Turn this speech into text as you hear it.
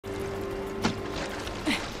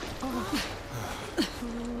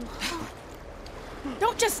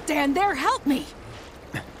just stand there, help me!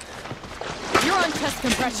 You're on chest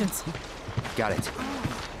compressions. Got it.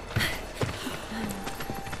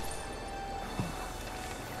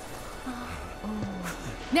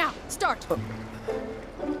 Now, start!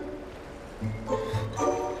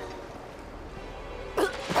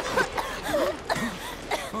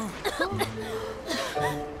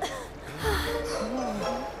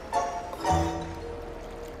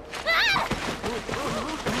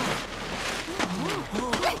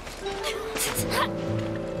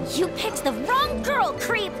 You picked the wrong girl,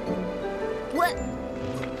 creep! What?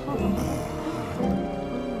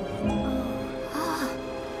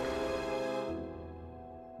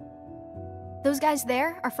 Those guys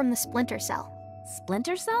there are from the Splinter Cell.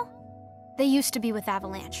 Splinter Cell? They used to be with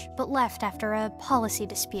Avalanche, but left after a policy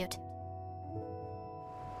dispute.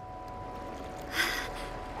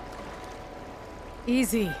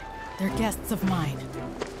 Easy. They're guests of mine.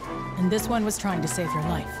 And this one was trying to save your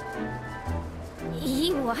life.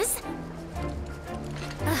 He was?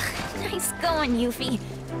 Ugh, nice going, Yuffie.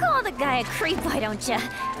 Call the guy a creep, why don't ya?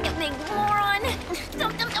 You big moron!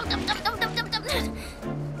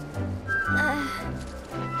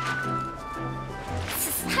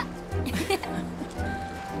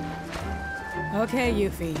 Okay,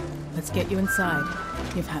 Yuffie. Let's get you inside.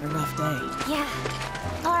 You've had a rough day. Yeah.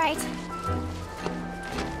 All right.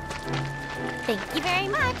 Thank you very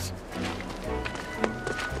much.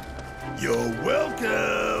 You're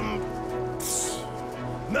welcome.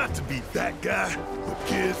 Not to be that guy, but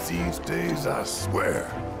kids these days, I swear.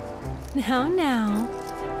 Now.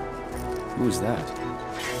 Who's that?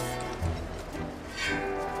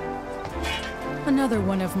 Another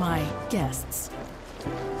one of my guests.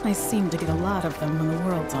 I seem to get a lot of them when the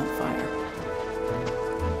world's on fire.